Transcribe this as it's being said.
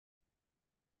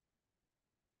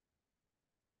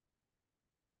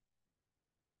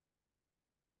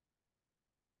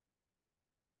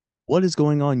What is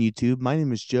going on, YouTube? My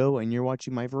name is Joe, and you're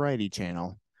watching my variety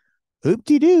channel.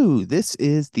 Hoop-de-doo! This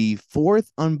is the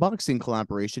fourth unboxing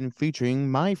collaboration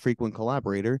featuring my frequent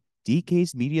collaborator,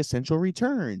 DK's Media Central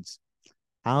Returns.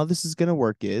 How this is going to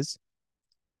work is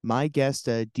my guest,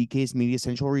 DK's Media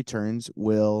Central Returns,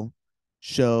 will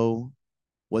show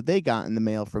what they got in the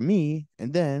mail from me,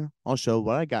 and then I'll show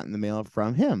what I got in the mail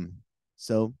from him.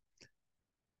 So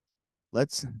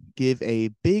let's give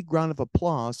a big round of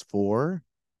applause for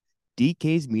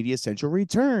DK's Media Central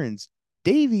Returns.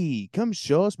 Davey, come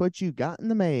show us what you got in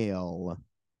the mail.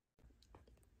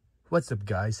 What's up,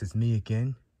 guys? It's me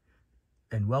again,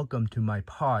 and welcome to my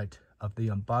part of the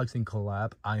unboxing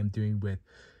collab I am doing with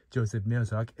Joseph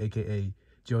Milzak, aka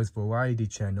Joe's Variety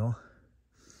Channel.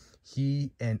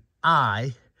 He and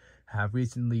I have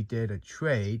recently did a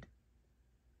trade,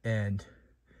 and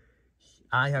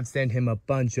I have sent him a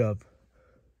bunch of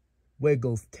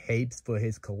Wiggles tapes for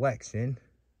his collection.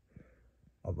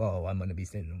 Although I'm going to be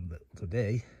sending them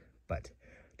today, but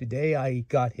today I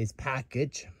got his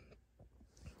package.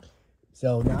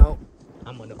 So now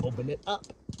I'm going to open it up.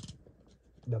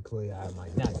 Luckily I have my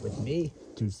knife with me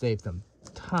to save some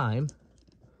time.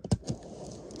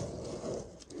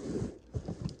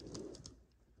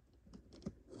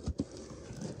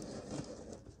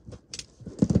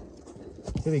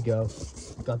 Here we go.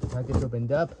 Got the package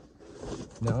opened up.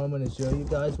 Now I'm going to show you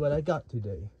guys what I got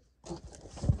today.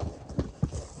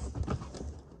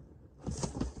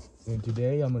 And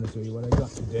today, I'm going to show you what I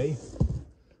got today.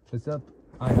 What's up?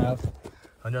 I have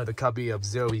another copy of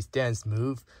Zoe's Dance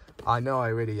Move. I know I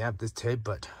already have this tape,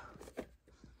 but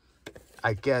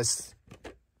I guess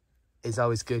it's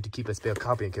always good to keep a spare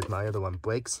copy in case my other one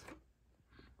breaks.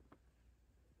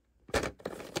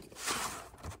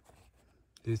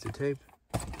 Here's the tape.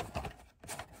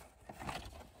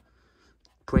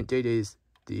 Print date is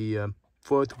the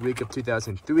 4th week of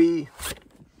 2003.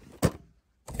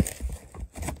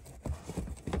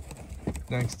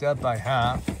 Next up, I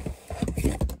have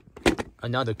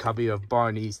another copy of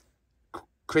Barney's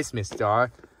Christmas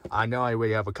Star. I know I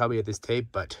already have a copy of this tape,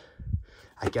 but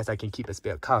I guess I can keep a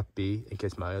spare copy in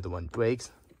case my other one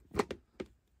breaks.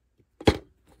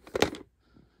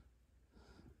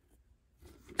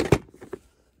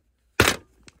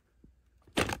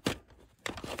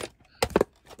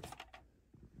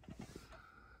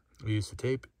 We use the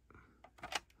tape.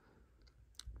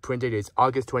 Print date is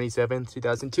August 27th,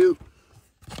 2002.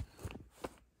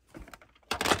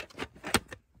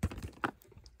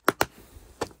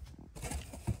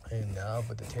 And now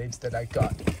for the tapes that I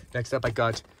got. Next up, I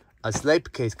got a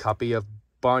slipcase copy of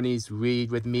Barney's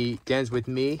Read With Me, Dance With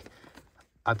Me,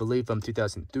 I believe from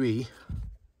 2003.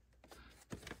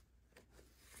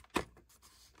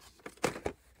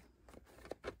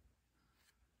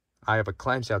 I have a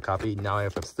clamshell copy, now I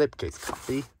have a slipcase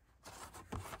copy.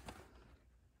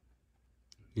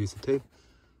 Here's the tape.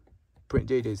 Print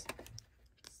date is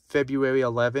February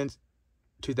 11th,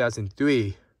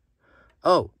 2003.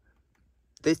 Oh!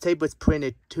 This tape was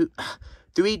printed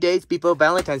 3 days before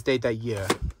Valentine's Day that year.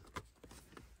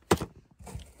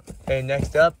 And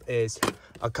next up is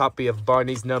a copy of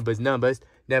Barney's Numbers.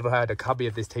 Never had a copy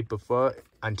of this tape before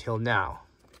until now.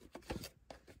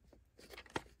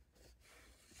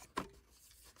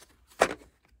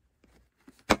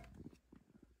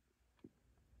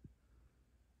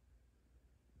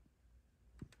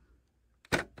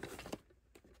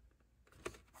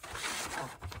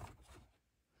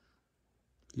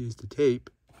 Here's the tape.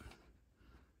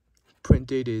 Print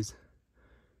date is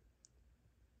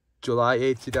July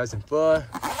 8th, 2004.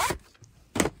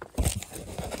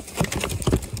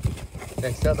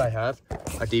 Next up, I have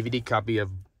a DVD copy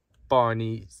of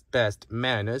Barney's Best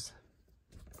Manners.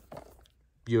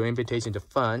 Your Invitation to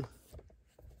Fun.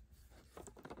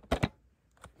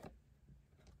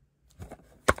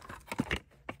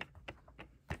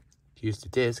 Here's the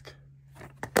disc.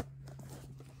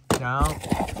 Now,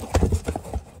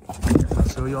 I'll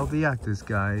show you all the actor's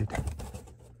guide.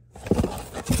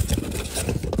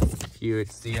 Here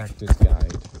it's the actor's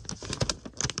guide.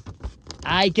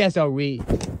 I guess I'll read.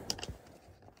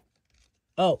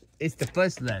 Oh, it's the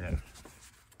first letter.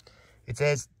 It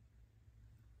says,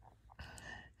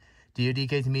 Dear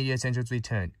DK's Media Central's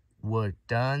Return. We're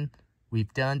done.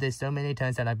 We've done this so many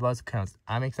times that I've lost count.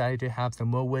 I'm excited to have some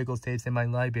more Wiggles tapes in my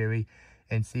library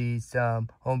and see some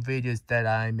home videos that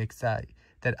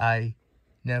I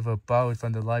never borrowed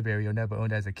from the library or never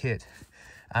owned as a kid.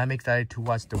 I'm excited to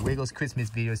watch the Wiggles Christmas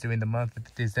videos during the month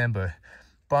of December.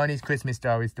 Barney's Christmas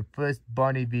Star is the first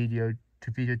Barney video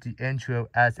to feature the intro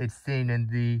as it's seen in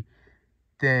the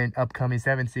then upcoming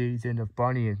 7th season of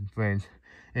Barney and Friends.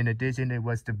 In addition, it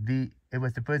was the It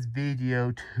was the first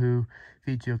video to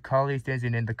feature colleagues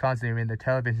dancing in the concert in the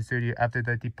television studio after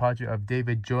the departure of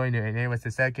David Joyner, and it was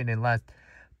the second and last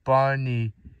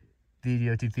Barney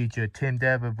video to feature Tim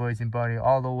Dever voicing Barney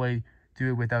all the way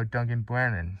through without Duncan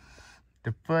Brannon.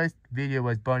 The first video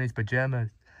was Barney's pajamas.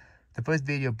 The first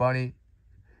video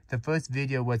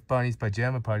was Barney's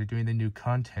pajama party during the new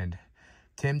content.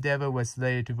 Tim Dever was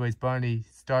slated to voice Barney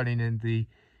starting in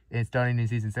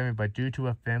season 7, but due to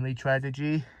a family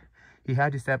tragedy, he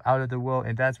had to step out of the role,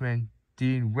 and that's when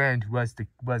Dean Wendt was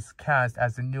cast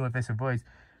as the new official voice.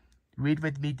 Read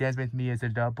With Me, Dance With Me is a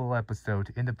double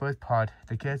episode. In the first part,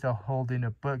 the kids are holding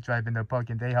a book drive in the park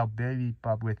and they help Baby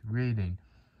Bob with reading.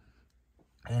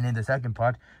 And in the second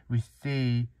part, we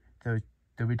see the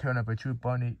return of a true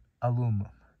Barney alum.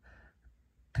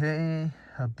 Pia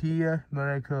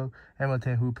Monaco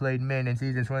Hamilton, who played Min in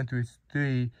seasons 1 through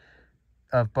 3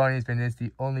 of Barney's Band, is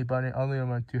the only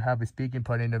one to have a speaking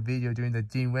part in the video during the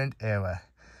Dean Wendt era.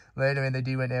 Later in the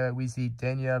Dean Wendt era, we see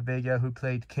Danielle Vega, who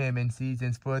played Kim in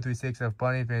seasons 4 through 6 of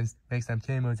Barney's Band, make some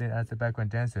cameos in as a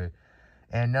background dancer.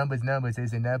 And Numbers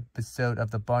is an episode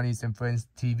of the Barney's and Friends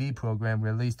TV program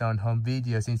released on home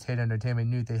video. Since Hit Entertainment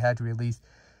knew they had to release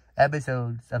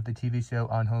episodes of the TV show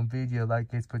on home video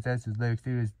like its Possessors Lyric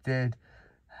Studios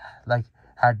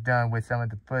had done with some of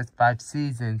the first 5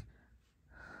 seasons,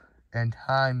 and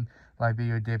Time Live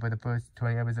Video did for the first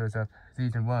 20 episodes of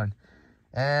season 1.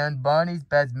 And Barney's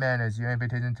Best Manners, your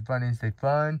invitation to Barney's a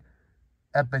fun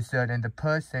episode, and the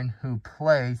person who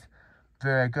plays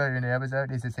very good in the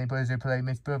episode is the same person who played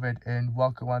Miss Perfect in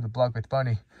Walk Around the Block with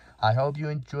Barney. I hope you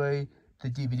enjoy the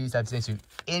DVDs I've sent you.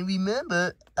 And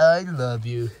remember, I love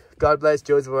you. God bless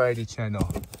Joe's Variety Channel.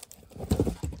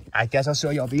 I guess I'll show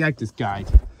y'all the actor's guide,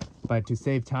 but to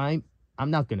save time, I'm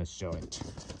not gonna show it.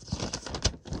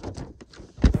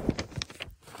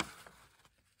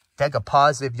 Take a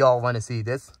pause if y'all want to see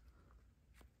this.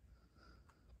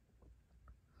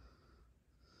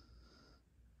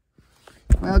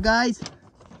 Well, guys,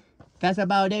 that's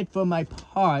about it for my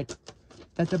part.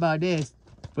 That's about it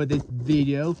for this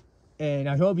video, and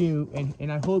I hope you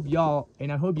I hope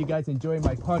you guys enjoy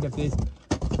my part of this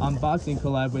unboxing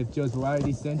collab with Joe's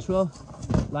Variety Central.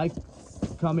 Like,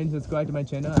 comment, subscribe to my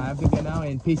channel. I have to get now,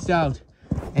 and peace out.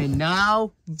 And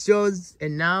now Joe's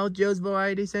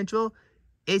Variety Central,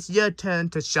 it's your turn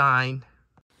to shine.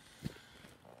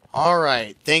 All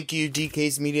right. Thank you,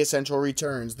 DK's Media Central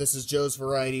Returns. This is Joe's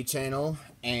Variety Channel,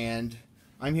 and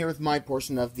I'm here with my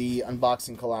portion of the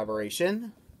unboxing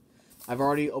collaboration. I've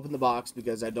already opened the box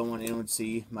because I don't want anyone to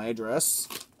see my address.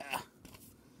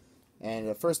 And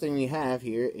the first thing we have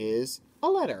here is a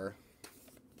letter.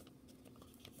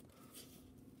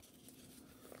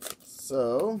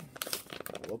 So,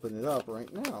 I'll open it up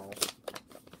right now.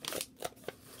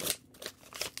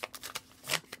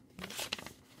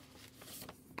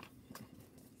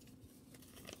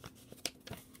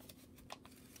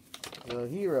 So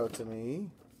he wrote to me.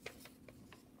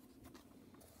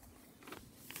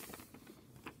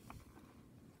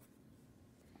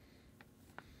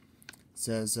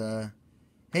 Says,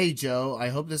 hey Joe, I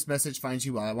hope this message finds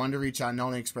you well. I wanted to reach out and not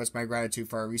only express my gratitude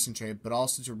for our recent trip, but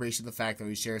also to appreciate the fact that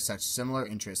we share such similar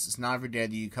interests. It's not every day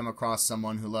that you come across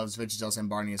someone who loves VHS and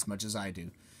Barney as much as I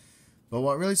do. But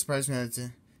what really surprised me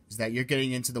is that you're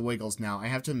getting into the Wiggles now. I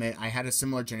have to admit, I had a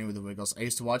similar journey with the Wiggles. I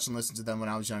used to watch and listen to them when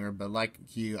I was younger, but like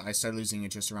you, I started losing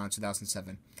interest around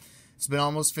 2007. It's been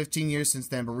almost 15 years since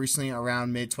then, but recently,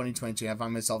 around mid-2022, I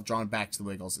found myself drawn back to the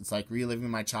Wiggles. It's like reliving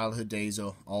my childhood days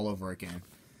all over again.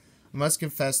 I must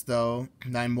confess, though,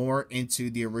 that I'm more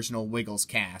into the original Wiggles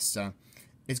cast.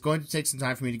 It's going to take some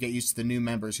time for me to get used to the new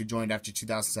members who joined after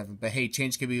 2007, but hey,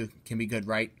 change can be good,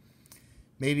 right?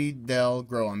 Maybe they'll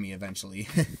grow on me eventually.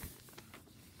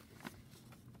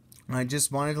 I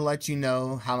just wanted to let you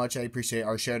know how much I appreciate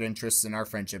our shared interests and our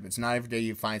friendship. It's not every day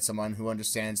you find someone who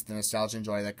understands the nostalgia and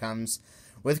joy that comes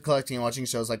with collecting and watching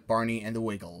shows like Barney and the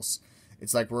Wiggles.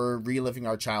 It's like we're reliving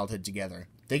our childhood together.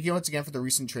 Thank you once again for the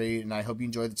recent trade, and I hope you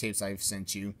enjoy the tapes I've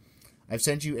sent you. I've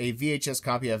sent you a VHS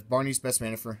copy of Barney's Best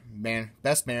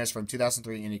Manners from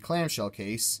 2003 in a clamshell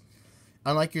case.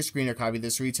 Unlike your screener copy,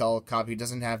 this retail copy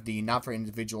doesn't have the not for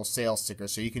individual sale sticker,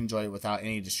 so you can enjoy it without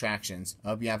any distractions. I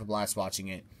hope you have a blast watching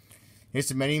it. Here's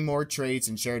to many more trades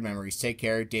and shared memories. Take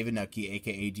care, David Nucky,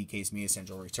 a.k.a. DK's Media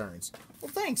Central Returns.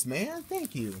 Well, thanks, man.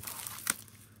 Thank you.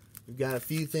 We've got a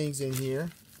few things in here.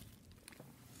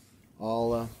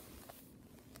 I'll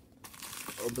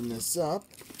open this up.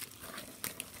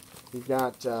 We've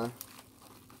got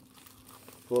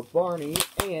both Barney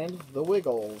and the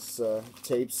Wiggles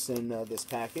tapes in this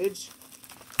package.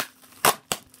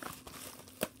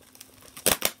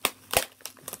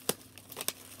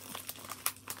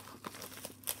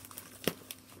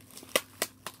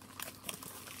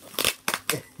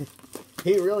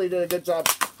 He really did a good job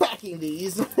packing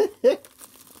these.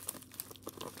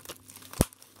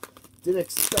 Didn't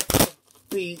expect it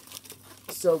to be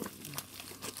so...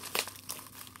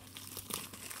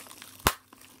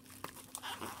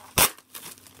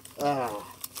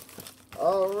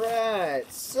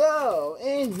 Alright, so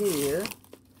in here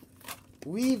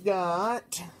we've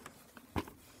got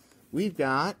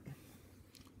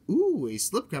ooh, a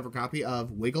slipcover copy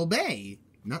of Wiggle Bay,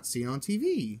 not seen on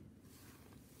TV.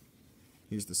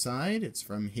 Here's the side, it's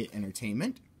from Hit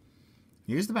Entertainment.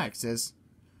 Here's the back, it says,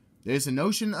 "There's an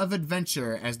ocean of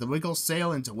adventure as the Wiggles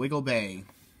sail into Wiggle Bay."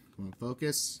 Come on,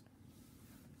 focus.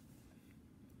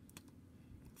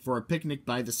 "For a picnic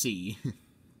by the sea."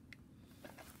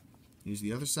 Here's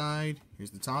the other side. Here's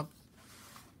the top.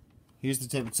 Here's the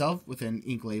tape itself with an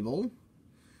ink label.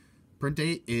 Print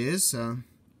date is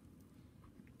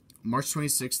March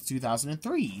 26,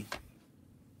 2003.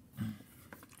 And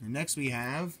next we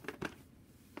have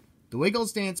the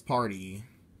Wiggles Dance Party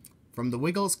from the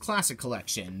Wiggles Classic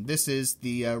Collection. This is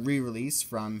the re-release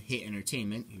from Hit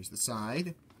Entertainment. Here's the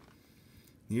side.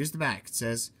 Here's the back. It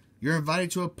says, "You're invited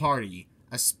to a party.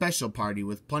 A special party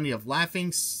with plenty of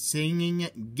laughing,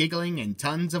 singing, giggling, and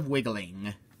tons of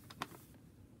wiggling."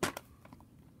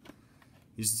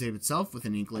 Here's the tape itself with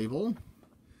an ink label. The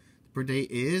print date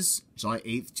is July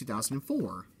 8th,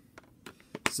 2004.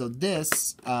 So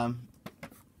this, to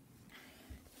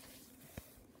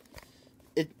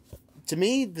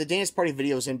me, the dance party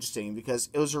video is interesting because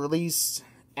it was released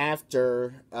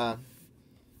after,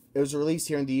 it was released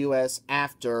here in the U.S.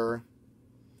 after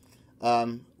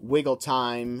Wiggle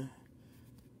Time,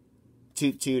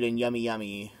 Toot Toot, and Yummy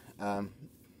Yummy.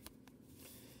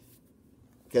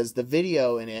 Because the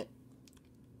video in it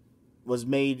was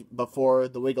made before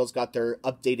the Wiggles got their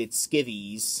updated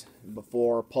skivvies,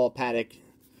 before Paul Paddock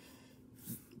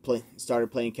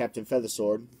started playing Captain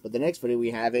Feathersword. But the next video we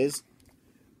have is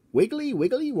Wiggly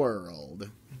Wiggly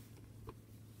World.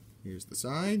 Here's the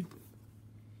side.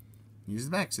 Here's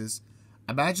the back. It says,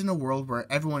 "Imagine a world where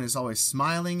everyone is always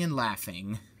smiling and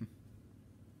laughing."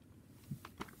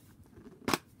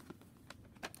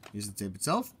 Here's the tape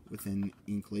itself with an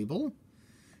ink label.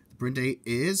 The print date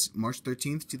is March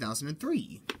 13th,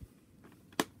 2003.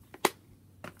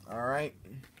 Alright.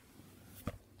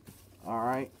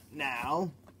 Alright,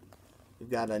 now we've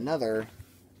got another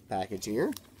package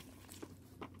here.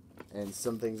 And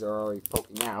some things are already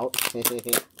poking out.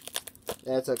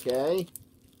 That's okay.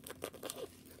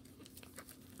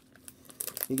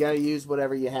 You gotta use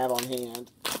whatever you have on hand.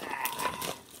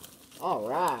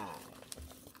 Alright.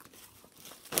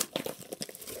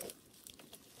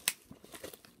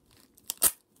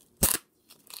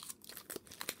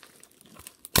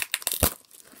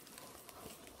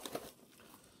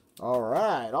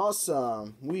 Alright,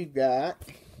 awesome. We've got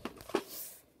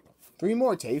 3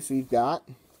 more tapes. We've got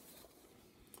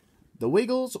the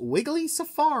Wiggles Wiggly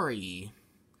Safari.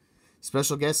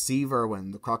 Special guest Steve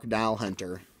Irwin, the crocodile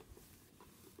hunter.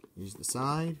 Here's the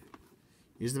side.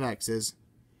 Here's the back. It says,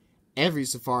 "Every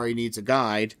safari needs a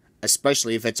guide,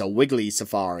 especially if it's a wiggly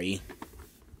safari."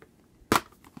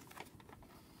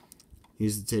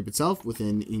 Here's the tape itself with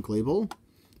an ink label.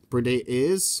 Print date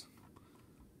is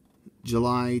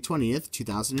July 20th,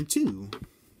 2002.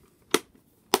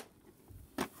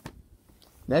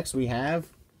 Next we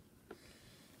have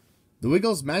the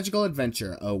Wiggles Magical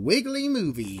Adventure, a Wiggly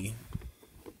movie.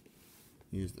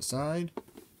 Here's the side.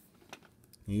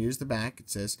 Here's the back. It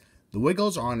says, "The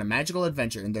Wiggles are on a magical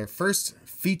adventure in their first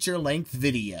feature-length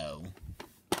video."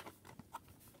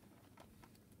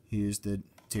 Here's the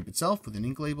tape itself with an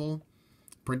ink label.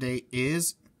 Print date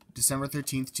is December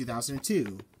 13th,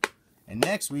 2002. And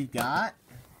next we've got,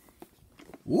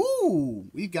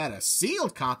 we've got a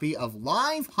sealed copy of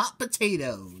Live Hot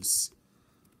Potatoes.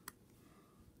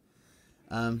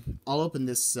 I'll open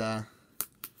this a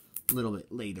little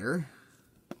bit later.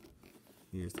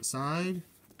 Here's the side.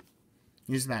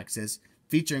 Here's the back. It says,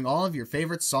 "Featuring all of your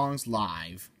favorite songs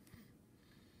live."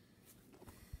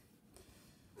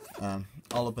 I'll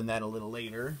open that a little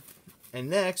later. And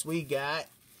next we got,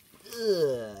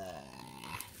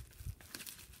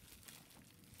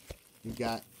 we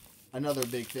got another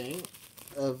big thing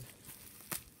of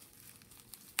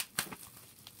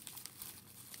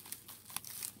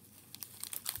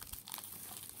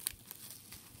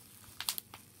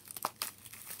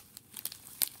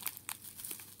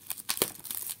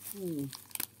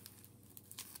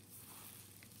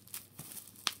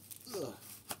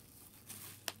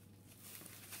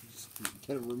just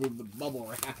gotta remove the bubble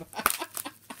wrap.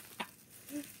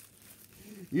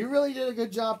 You really did a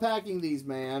good job packing these,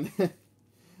 man.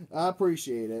 I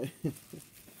appreciate it.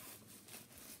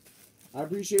 I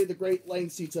appreciate the great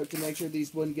lengths he took to make sure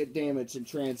these wouldn't get damaged in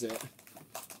transit.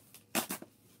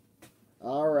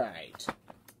 Alright.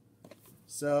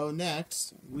 So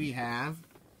next, we have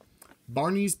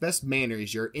Barney's Best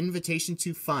Manners, Your Invitation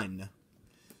to Fun.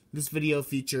 This video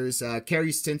features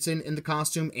Carrie Stinson in the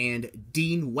costume and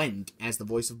Dean Wendt as the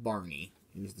voice of Barney.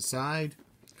 Here's the side.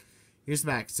 Here's the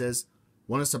back. It says,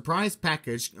 when a surprise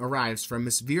package arrives from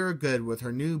Miss Vera Good with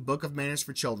her new book of manners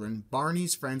for children,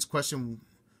 Barney's friends question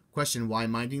why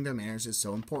minding their manners is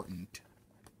so important.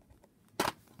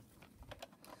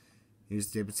 Here's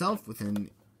the tape itself with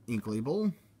an ink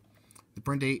label. The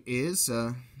print date is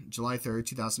July 3rd,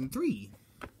 2003.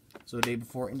 So the day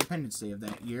before Independence Day of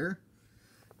that year.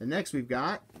 The next we've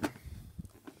got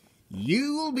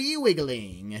You'll Be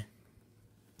Wiggling.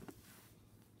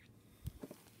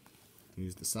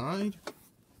 Here's the side.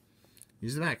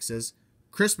 Here's the back. It says,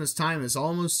 Christmas time is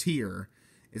almost here.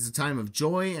 It's a time of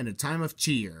joy and a time of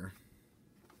cheer.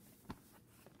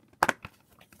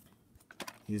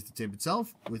 Here's the tape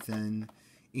itself with an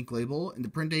ink label, and the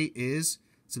print date is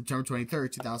September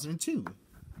 23rd, 2002.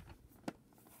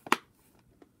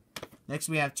 Next,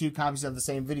 we have 2 copies of the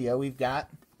same video. We've got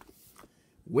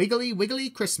Wiggly Wiggly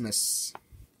Christmas.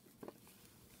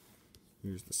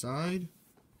 Here's the side.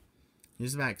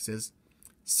 Here's the back. It says,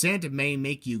 Santa may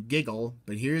make you giggle,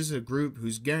 but here's a group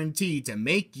who's guaranteed to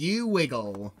make you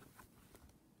wiggle.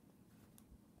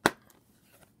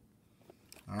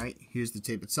 Alright, here's the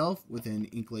tape itself with an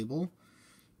ink label.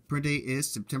 Print date is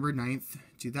September 9th,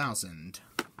 2000.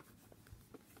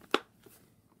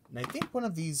 And I think one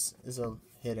of these is a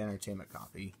Hit Entertainment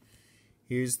copy.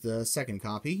 Here's the second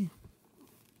copy.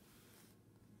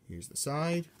 Here's the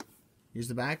side. Here's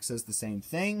the back. Says the same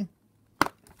thing.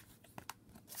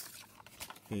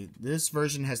 Okay, this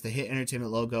version has the Hit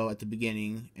Entertainment logo at the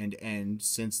beginning and end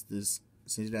since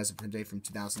it has a print date from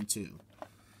 2002.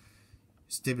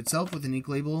 This tape itself with an ink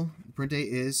label. The print date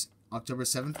is October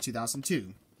 7th,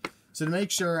 2002. So to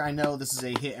make sure I know this is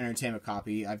a Hit Entertainment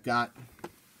copy, I've got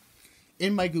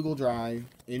in my Google Drive,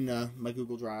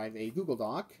 a Google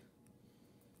Doc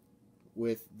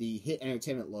with the Hit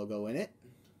Entertainment logo in it.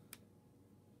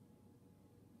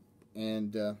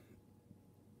 And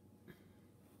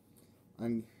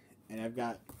I've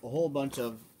got a whole bunch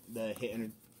of the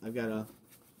I've got a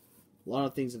lot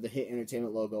of things of the Hit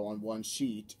Entertainment logo on one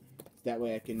sheet. That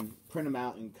way I can print them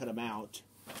out and cut them out.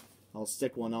 I'll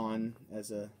stick one on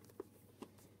to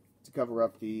cover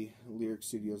up the Lyric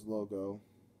Studios logo.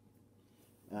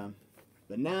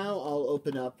 But now I'll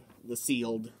open up the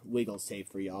sealed Wiggles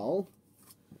tape for y'all.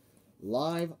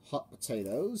 Live Hot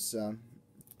Potatoes.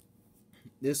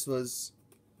 This was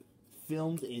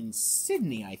filmed in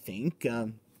Sydney, I think.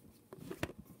 Let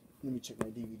me check my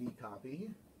DVD copy.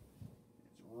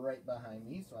 It's right behind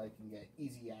me, so I can get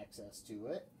easy access to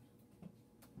it.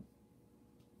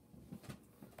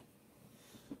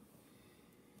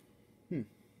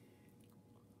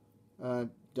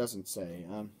 Doesn't say.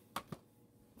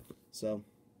 So, I'm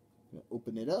going to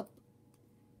open it up.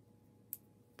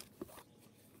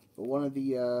 But one of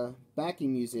the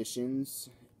backing musicians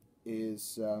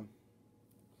is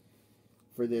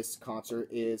for this concert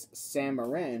is Sam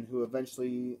Moran, who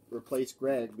eventually replaced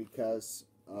Greg because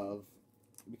of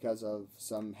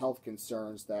some health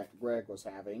concerns that Greg was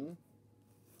having.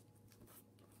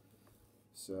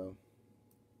 So,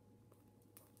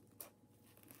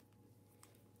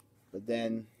 but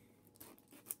then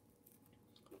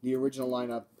the original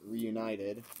lineup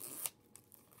reunited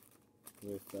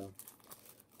with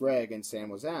Greg, and Sam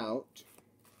was out.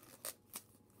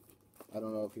 I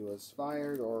don't know if he was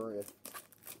fired or if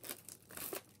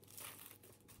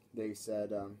they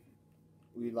said,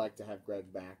 we'd like to have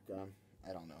Greg back.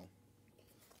 I don't know.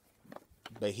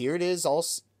 But here it is, all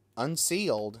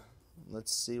unsealed.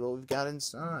 Let's see what we've got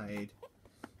inside.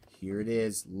 Here it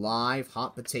is, Live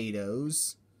Hot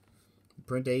Potatoes. The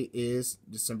print date is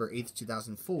December 8th,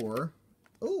 2004.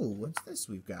 Oh, what's this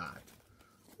we've got?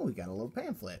 Oh, we got a little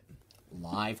pamphlet.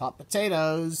 Live Hot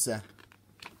Potatoes.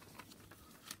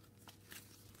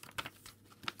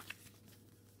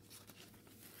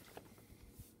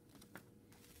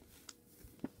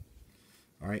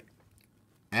 Alright.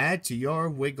 Add to your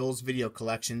Wiggles video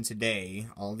collection today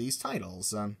all these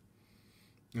titles. I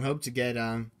hope to get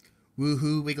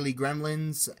Woohoo Wiggly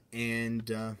Gremlins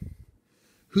and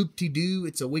Hoop-Dee-Doo,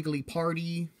 It's a Wiggly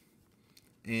Party,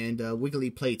 and Wiggly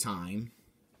Playtime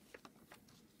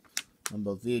on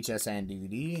both VHS and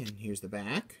DVD. And here's the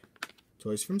back.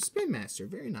 Toys from Spin Master,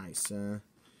 very nice. And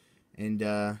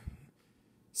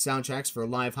soundtracks for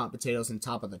Live Hot Potatoes and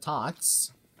Top of the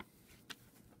Tots.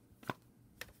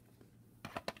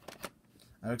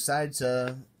 I'm excited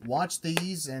to watch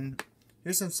these and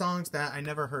here's some songs that I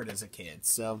never heard as a kid.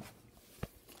 So,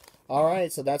 all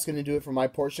right, so that's going to do it for my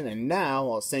portion. And now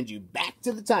I'll send you back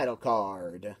to the title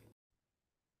card.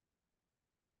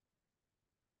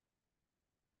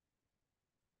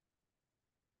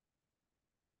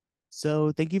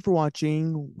 So, thank you for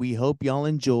watching. We hope y'all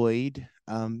enjoyed.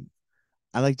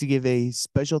 I'd like to give a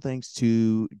special thanks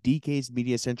to DK's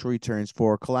Media Central Returns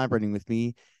for collaborating with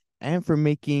me and for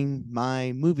making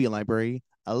my movie library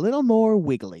a little more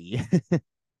wiggly.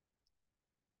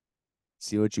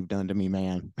 See what you've done to me,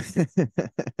 man.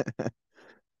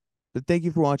 But thank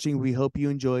you for watching. We hope you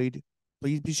enjoyed.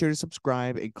 Please be sure to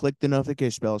subscribe and click the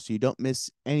notification bell so you don't miss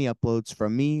any uploads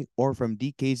from me or from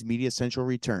DK's Media Central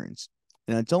Returns.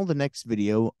 And until the next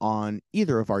video on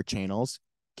either of our channels,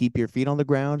 keep your feet on the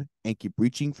ground and keep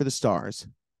reaching for the stars.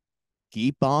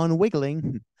 Keep on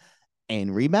wiggling.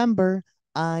 And remember,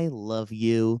 I love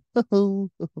you.